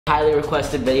highly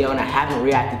requested video and I haven't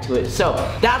reacted to it. So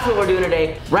that's what we're doing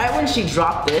today. Right when she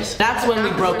dropped this, that's when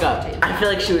we broke up. I feel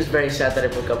like she was very sad that I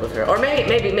broke up with her. Or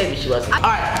maybe she wasn't. All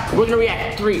right, we're gonna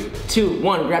react. 3, 2,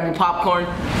 1, grab your popcorn.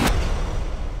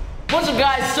 What's up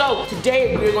guys? So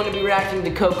today we're going to be reacting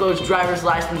to Coco's driver's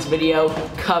license video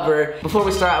cover. Before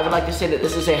we start, I would like to say that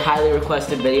this is a highly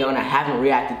requested video and I haven't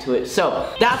reacted to it. So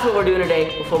that's what we're doing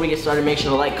today. Before we get started, make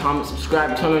sure to like, comment,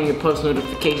 subscribe, turn on your post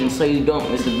notifications so you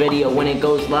don't miss the video when it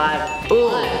goes live. Ooh.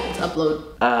 It's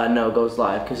upload. No, it goes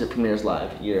live because it premieres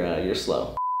live. You're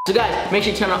slow. So guys, make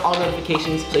sure you turn on all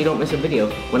notifications so you don't miss a video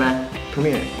when I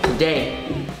premiere it. Today,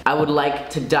 I would like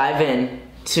to dive in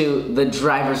to the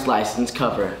driver's license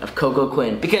cover of Coco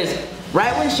Quinn, because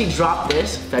right when she dropped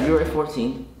this, February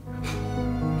 14th,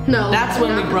 no, that's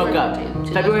when we broke up.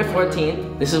 February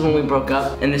 14th, this is when we broke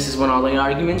up, and this is when all the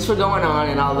arguments were going on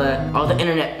and all the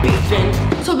internet beefing.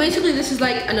 So basically this is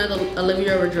like another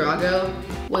Olivia Rodrigo.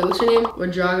 Wait, what's her name?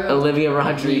 Rodrigo? Olivia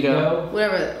Rodrigo.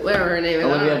 Whatever her name is.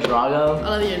 Olivia Drago.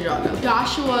 Olivia Drago.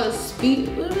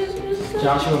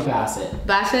 Joshua Bassett.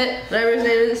 Bassett, whatever his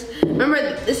name is. Remember,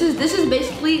 this is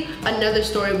basically another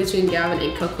story between Gavin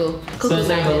and Coco. So it's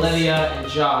like Olivia and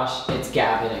Josh, it's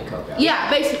Gavin and Coco. Yeah,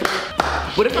 basically.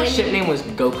 What if our ship name was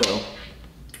GoCo?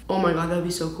 Oh my god, that'd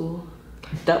be so cool.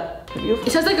 It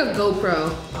sounds like a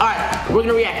GoPro. Alright, we're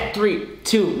gonna react. 3,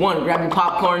 2, 1, grab your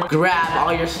popcorn, grab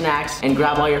all your snacks, and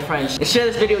grab all your friends. And share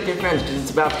this video with your friends because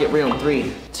it's about to get real in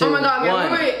 3, 2, oh my god,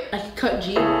 1. wait. I can cut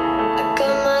G. I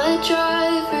got my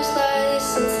driver's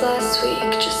license last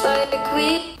week, just like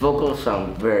we. Vocals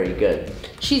sound very good.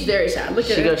 She's very sad. Look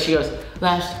at her. She goes,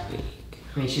 last week.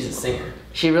 I mean, she's a singer.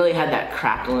 She really had that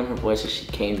crackle in her voice as she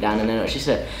came down and then she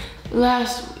said,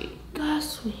 last week,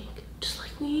 just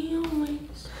like we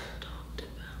always talked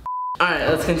about. Alright,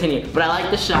 let's continue. But I like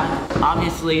the shot.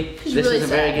 Obviously, this really is a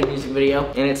very good music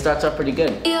video and it starts off pretty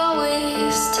good. We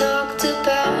always talked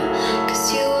about,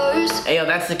 'cause you were so. Hey yo,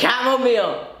 that's the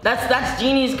Catmobile. That's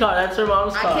Jeannie's car. That's her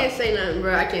mom's car. I can't say nothing,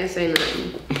 bro. I can't say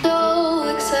nothing. So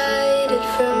excited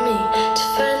for me to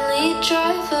finally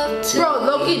drive up to. Bro,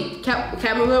 Loki,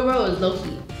 Camera bro is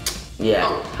Loki. Yeah.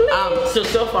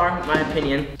 So far, my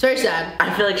opinion. It's very sad.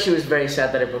 I feel like she was very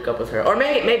sad that I broke up with her, or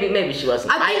maybe she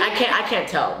wasn't. I can't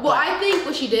tell. Well, I think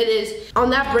what she did is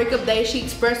on that breakup day, she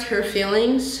expressed her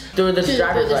feelings through the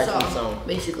driver's the license song,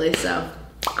 basically. So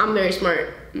I'm very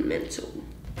smart, mental.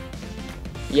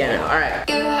 Yeah. No, all right.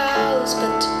 Your house,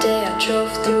 but today I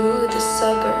drove through the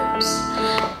suburbs.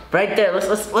 Right there. Let's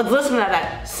listen to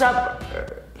that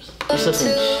suburbs. Just listen.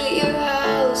 To your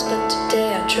house, but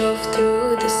today I drove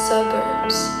through the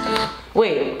suburbs.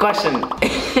 Wait, question.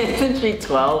 Isn't she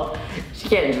 12? She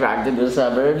can't drive to the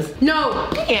suburbs. No,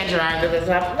 she can't drive to the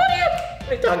suburbs.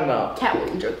 What are you talking about?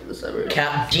 Catwoman drove to the suburbs.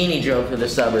 Jeannie drove to the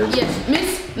suburbs. Yes,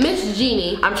 Miss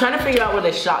Jeannie. I'm trying to figure out where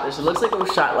they shot this. It looks like it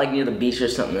was shot like near the beach or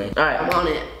something. All right, I'm on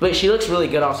it. But she looks really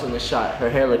good also in this shot. Her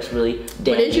hair looks really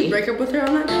dandy. But didn't you break up with her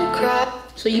on that? Cry.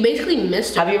 So you basically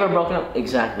missed her. Have you ever broken up?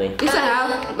 Exactly. Yes, I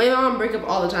have. My mom break up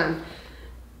all the time.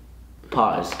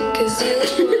 Pause. 'Cause you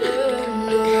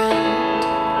weren't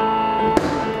around.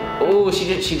 Oh,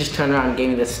 she just turned around and gave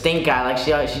me the stink eye. Like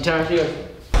she turned around, she goes.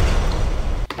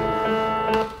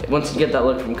 Once you get that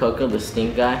look from Coco, the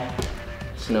stink eye.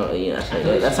 No, yeah, that's how you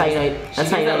know. That's how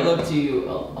you know. That look to you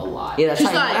a lot. Yeah,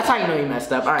 that's how you know you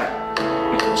messed up. All right.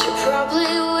 You're probably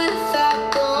with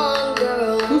that blonde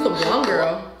girl. Who's the blonde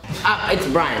girl? It's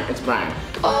Brian. It's Brian.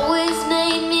 Always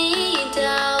made me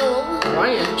down.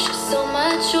 Brian. She's so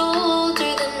much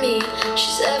older than me.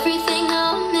 She's everything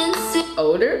I'm missing.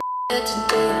 Older?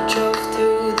 Today I drove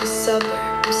through the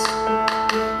suburbs.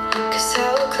 'Cause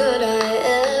how could I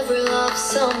ever love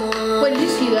someone? Wait, did you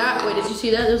see that?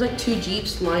 There's like 2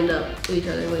 Jeeps lined up with each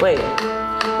other. Wait.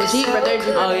 The Jeep right there.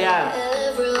 Oh yeah.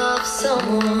 Ever love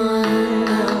someone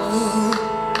else?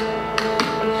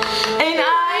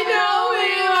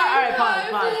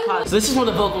 So this is where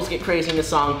the vocals get crazy in the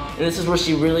song, and this is where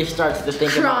she really starts to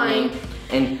think about me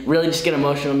and really just get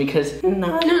emotional because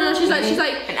no, she's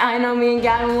like, and I know me and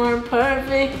Gavin weren't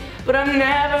perfect, but I've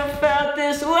never felt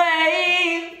this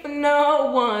way for no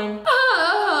one.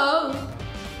 oh.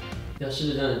 Y'all should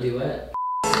have done a duet.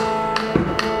 And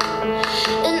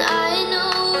I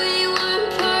know we weren't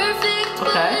perfect,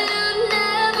 but I've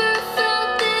never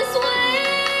felt this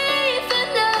way for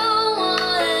no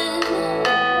one.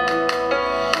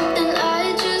 And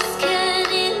I just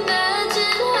can't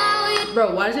imagine how you.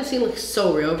 Bro, why does that scene look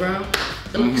so real, bro?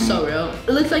 It looks so real.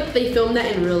 It looks like they filmed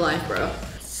that in real life, bro.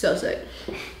 So sick.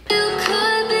 You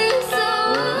could be so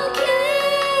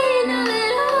okay, now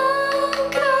that I'm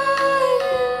gone.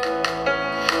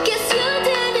 Guess you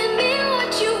didn't mean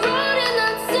what you wrote in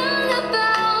that song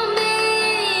about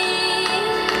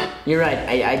You're right.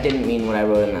 I didn't mean what I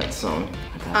wrote in that song.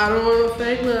 I don't want no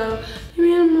fake love. Give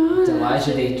me a moment.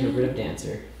 DeLijah, the interpretive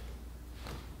dancer.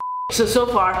 So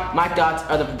far, my thoughts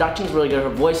are the production's really good. Her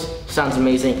voice sounds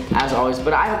amazing, as always.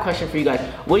 But I have a question for you guys.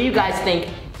 What do you guys think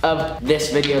of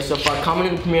this video so far? Comment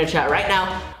in the premiere chat right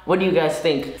now. What do you guys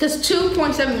think? There's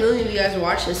 2.7 million of you guys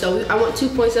watch this, so I want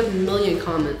 2.7 million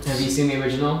comments. Have you seen the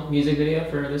original music video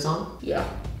for this song? Yeah,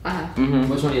 I have.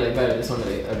 Which one do you like better, this one or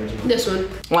the original? This one.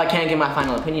 Well, I can't give my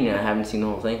final opinion yet. I haven't seen the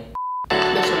whole thing.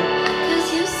 This one.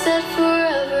 Cause you said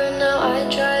forever, now I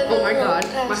drive Oh my God,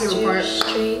 along my past favorite your part.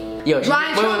 street. Yo,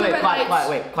 Ryan, show the wait, red quiet,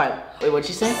 lights. quiet. Wait, what'd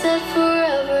she say? Said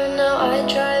forever, now I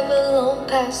drive alone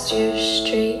past your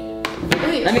street.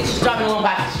 Wait. That means she's driving alone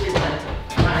past the street.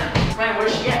 Ryan,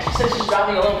 where's she at? She says she's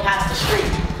driving alone past the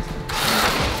street.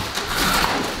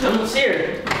 Don't see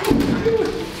her.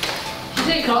 She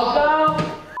said Coco.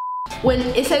 When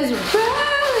it says red,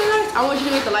 I want you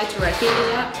to make the lights red. Can you do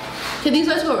that? Can these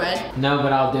lights go red? No,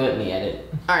 but I'll do it in the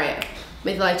edit. Alright,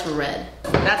 make the lights red.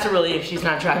 That's a relief. She's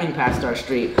not driving past our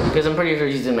street because I'm pretty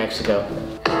sure she's in Mexico.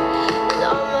 Oh,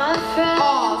 I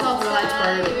thought the lights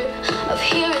were of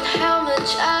hearing how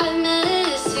much I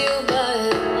miss you,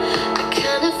 but I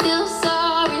kinda feel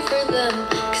sorry for them,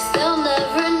 cause they'll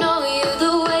never know you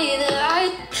the way that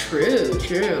I.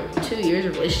 True. 2 years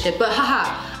of relationship, but haha,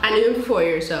 I knew him for 4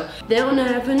 years, so they'll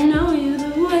never know you the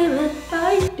way that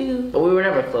I do. But we were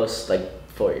never close, like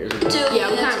 4 years ago. Yeah,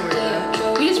 we kind of were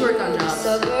though. We just worked on jobs.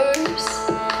 Suburbs.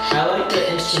 I like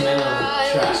the instrumental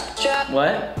track.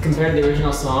 What? Compared to the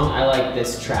original song, I like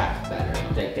this track better.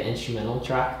 Like the instrumental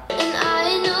track. And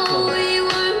I know we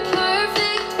weren't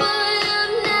perfect, but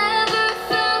I've never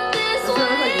felt this Doesn't that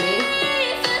look like me?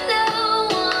 way for no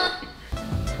one.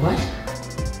 What?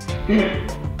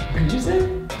 What'd you say?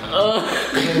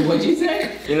 What'd you say?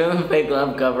 You know the fake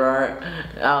love cover art?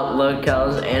 Look how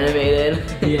it's animated.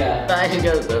 Yeah. I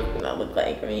goes, doesn't that look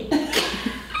like me?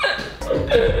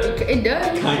 It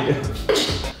does. Kind of.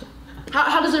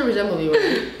 How does it resemble you?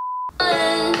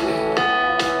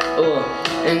 Oh,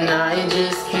 and I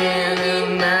just can't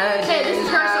imagine. Hey, this is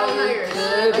her how song, not it yours.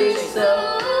 could be so.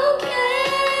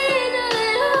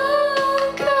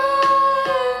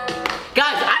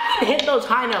 Guys, I can hit those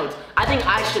high notes. I think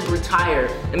I should retire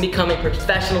and become a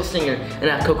professional singer and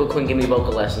have Coco Quinn give me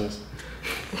vocal lessons.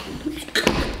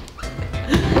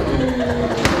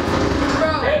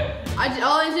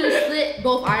 All I did was slit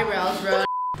both eyebrows, bro.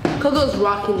 Coco's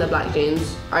rocking the black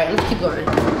jeans. Alright, let's keep going.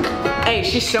 Hey,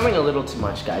 she's showing a little too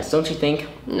much, guys. Don't you think?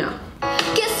 No.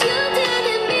 Guess you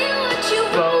didn't mean what you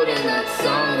Wrote in that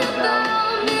song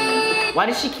about me. Why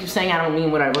does she keep saying I don't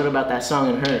mean what I wrote about that song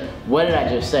in her? What did I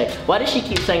just say? Why does she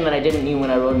keep saying that I didn't mean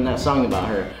what I wrote in that song about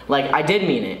her? Like, I did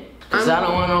mean it. Cause I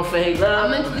don't want no fake love.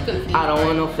 I'm mentally confused. I don't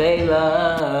want no fake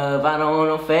love. I don't want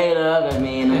no fake love. That's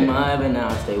me in the mud, but now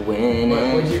I stay winning.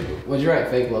 What'd you write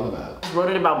fake love about? I wrote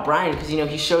it about Brian because, you know,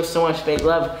 he shows so much fake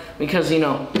love because, you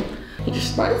know, he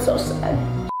just Brian's so sad.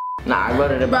 Nah, I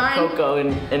wrote it about Brian? Coco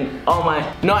and all my...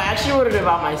 No, I actually wrote it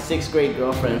about my 6th grade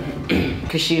girlfriend.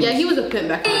 Cause she... Yeah, he was a pimp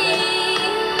back in the day.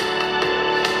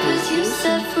 Cause you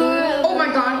said forever. Oh my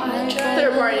God,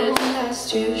 third part is.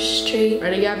 Past your street.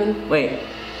 Ready, Gavin? Wait.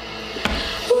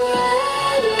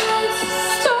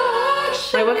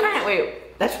 Wait, what kind of...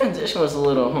 Wait, that transition was a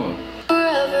little...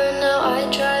 Forever now I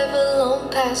drive alone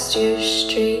past your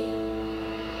street.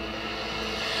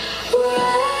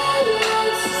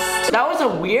 That was a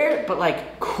weird but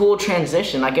like cool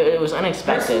transition. Like it was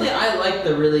unexpected. Personally, I like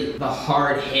the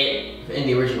hard hit in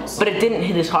the original song. But it didn't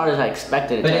hit as hard as I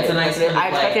expected it But to. it's a nice little I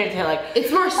expected it to hit like... It's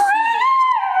more soothing.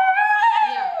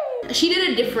 Yeah. She did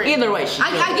it different. Either way, she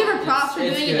I give her props for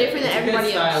It's doing good. it different than It's a good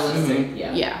everybody else. stylistic,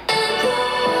 Mhm. Yeah.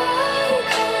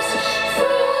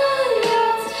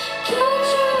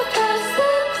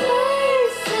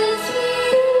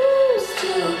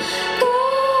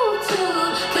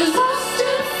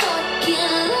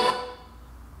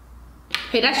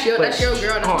 Hey, that's your girl. That's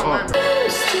hold on. not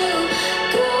mine.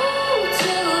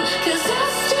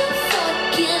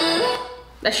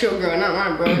 That's your girl, not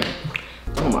mine,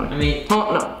 bro. Hold on. I mean...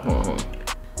 Hold on.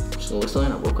 Just gonna whistle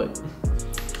it up real quick.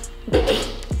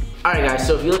 Alright guys,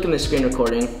 so if you look in the screen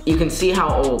recording, you can see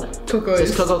how old Coco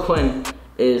is. Coco Quinn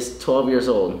is 12 years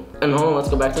old. And hold on, let's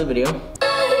go back to the video.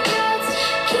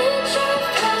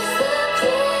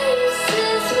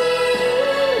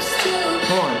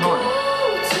 Hold on.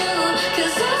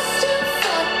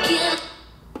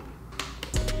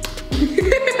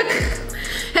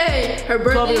 Hey, her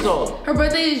birthday. 12 years old. Her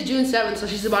birthday is June 7th, so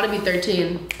she's about to be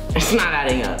 13. It's not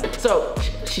adding up. So,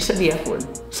 she said the F word.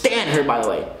 Stand her, by the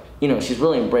way. You know, she's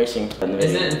really embracing in the video.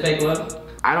 Isn't it fake love?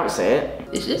 I don't say it.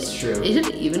 Is it true? Is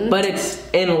it even? But it's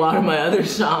in a lot of my other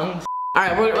songs. All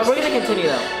right, we're gonna continue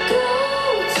though.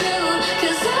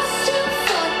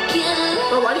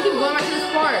 Bro, why do you keep going back to this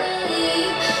part?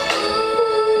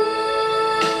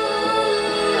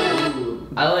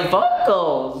 I like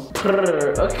Vocals.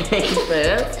 Okay,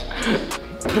 sis.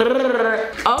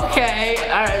 Okay,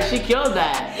 all right, she killed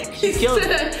that. She killed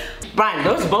it. Brian,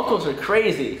 those vocals are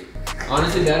crazy.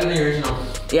 honestly better than the original.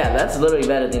 Yeah, that's literally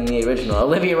better than the original.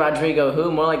 Olivia Rodrigo,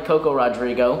 who? More like Coco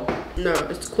Rodrigo. No,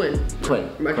 it's Quinn. Quinn.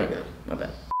 Rodrigo. Quinn. My bad.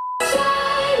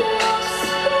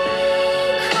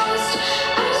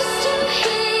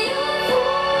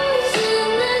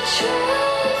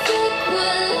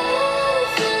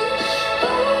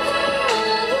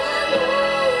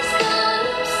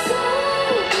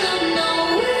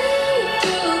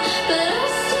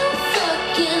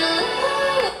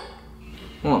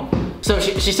 So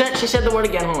she said the word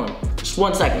again. Hold on, just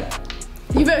 1 second.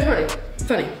 You very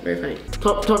funny, very funny.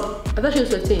 12. I thought she was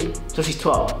 15. So she's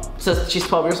 12. So she's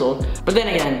 12 years old. But then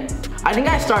again, I think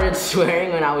I started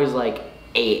swearing when I was like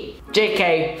 8.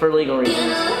 JK for legal reasons.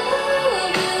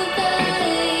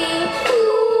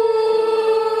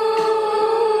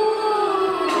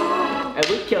 And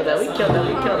we killed that. We killed that.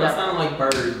 We killed That that. sound like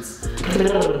birds.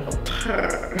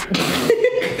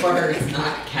 Birds,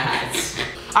 not cats.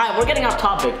 All right, we're getting off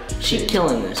topic. She's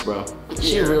killing this, bro.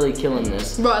 She's really killing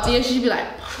this. Bro, at the end she should be like.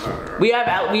 We have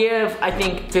I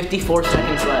think 54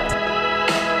 seconds left.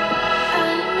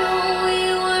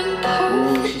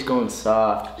 Ooh, she's going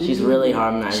soft. She's really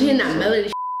harmonizing. She hitting that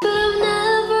melody. But I've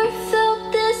never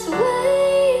felt this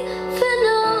way for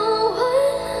no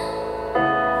one.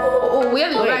 Oh, we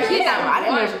have to go back.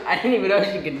 Wait, I didn't even know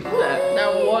she could do that.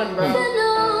 That one, bro. For no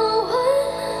one.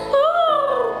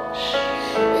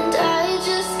 And I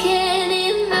just can't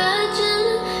imagine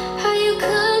how you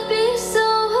could be so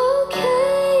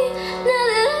okay now that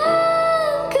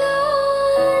I'm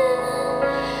gone.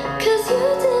 'Cause you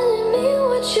didn't mean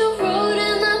what you wrote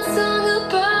in that song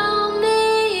about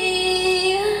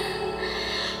me.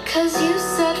 'Cause you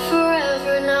said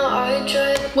forever, now I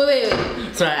try to. Wait.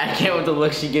 Sorry, I can't with the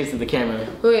look she gives to the camera.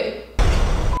 Wait.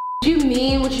 Do you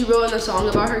mean what you wrote in the song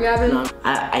about her, Gavin? No,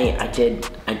 I did.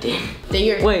 Then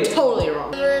you're totally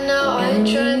wrong. Now I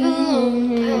drive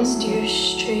alone past your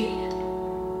street.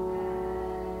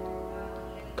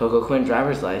 Coco Quinn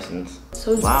driver's license.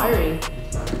 So inspiring.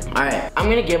 All right, I'm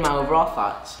gonna give my overall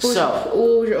thoughts. What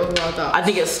was your overall thought? I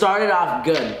think it started off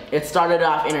good. It started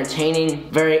off entertaining,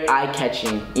 very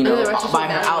eye-catching. You know, by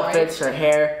her outfits, her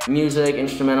hair, music,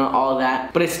 instrumental, all of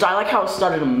that. But I like how it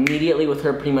started immediately with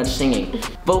her pretty much singing.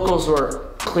 Vocals were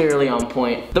clearly on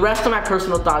point. The rest of my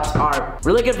personal thoughts are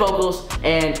really good vocals,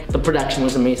 and the production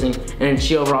was amazing, and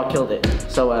she overall killed it.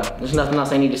 So there's nothing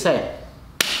else I need to say.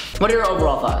 What are your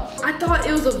overall thoughts? I thought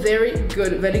it was a very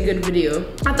good video.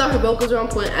 I thought her vocals were on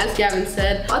point, as Gavin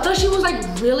said. I thought she was like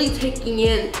really taking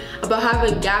in about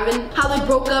having Gavin, how they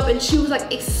broke up, and she was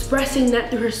like expressing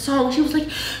that through her song. She was like,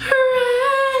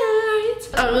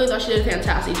 I really thought she did a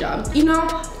fantastic job. You know,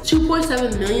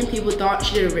 2.7 million people thought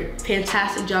she did a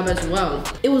fantastic job as well.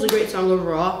 It was a great song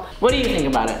overall. What do you think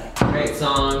about it? Great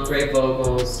song, great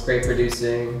vocals, great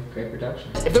producing, great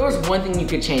production. If there was one thing you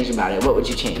could change about it, what would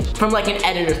you change? From like an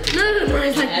editor's perspective. No,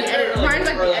 Brian's like the editor. Brian's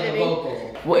like the editing.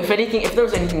 Vocal. Well, if there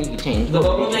was anything you could change. The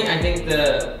vocal thing, I think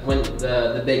the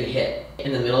big hit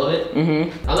in the middle of it.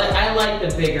 Mm-hmm. I like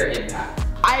the bigger impact.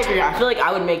 I agree. I feel like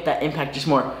I would make that impact just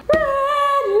more.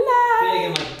 Big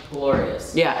and like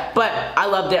glorious. Yeah, but I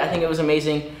loved it. I think it was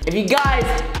amazing. If you guys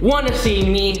want to see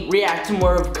me react to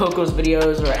more of Coco's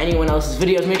videos or anyone else's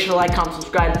videos, make sure to like, comment,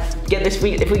 subscribe. If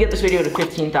we get this video to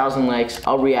 15,000 likes,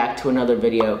 I'll react to another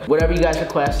video. Whatever you guys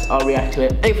request, I'll react to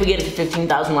it. If we get it to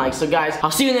 15,000 likes. So guys, I'll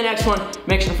see you in the next one.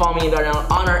 Make sure to follow me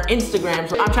on our Instagram.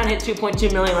 So I'm trying to hit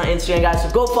 2.2 million on Instagram, guys.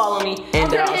 So go follow me,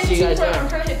 and I'll see you guys there. I'm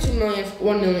trying to hit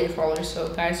 1 million followers. So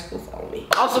guys, go follow me.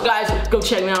 Also guys, go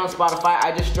check me out on Spotify.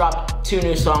 I just dropped 2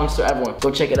 new songs, so everyone go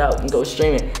check it out and go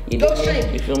stream it. Go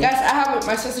stream. You feel me? Guys,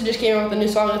 my sister just came out with a new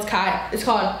song. It's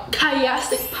called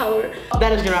Chiastic Power.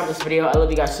 That is gonna wrap this video. I love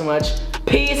you guys so much.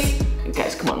 Peace. And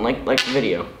guys, come on, like the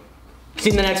video. See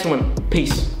you in the next one.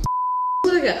 Peace.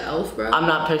 Looks like an elf, bro. I'm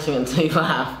not picturing it until you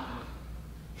laugh.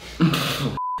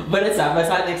 But it's side by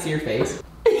side next to your face.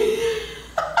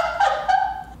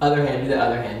 Other hand, do the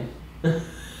other hand.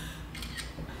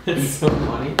 It's so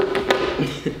funny.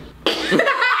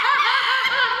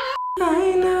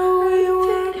 I know we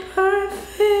weren't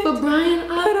perfect, But Brian,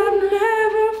 but I've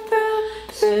never felt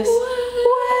this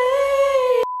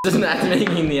way. That's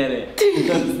making the edit.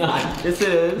 No, it's not. Yes, it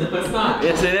is. No, it's not.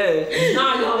 Yes, it is. It's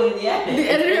not going in the edit. The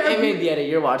editor It made the edit.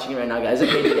 You're watching it right now, guys.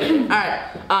 It made the edit. All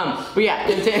right. But yeah,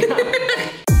 continue.